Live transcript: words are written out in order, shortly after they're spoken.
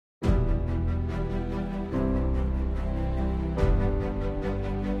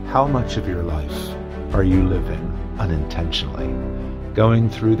How much of your life are you living unintentionally, going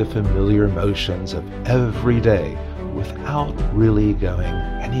through the familiar motions of every day without really going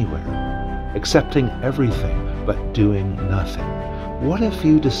anywhere, accepting everything but doing nothing? What if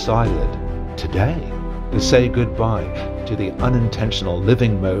you decided today to say goodbye to the unintentional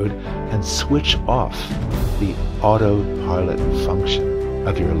living mode and switch off the autopilot function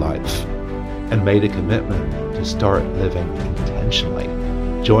of your life and made a commitment to start living intentionally?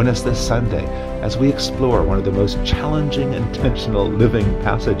 Join us this Sunday as we explore one of the most challenging intentional living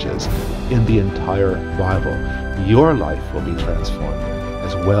passages in the entire Bible. Your life will be transformed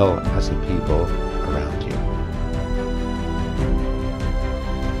as well as the people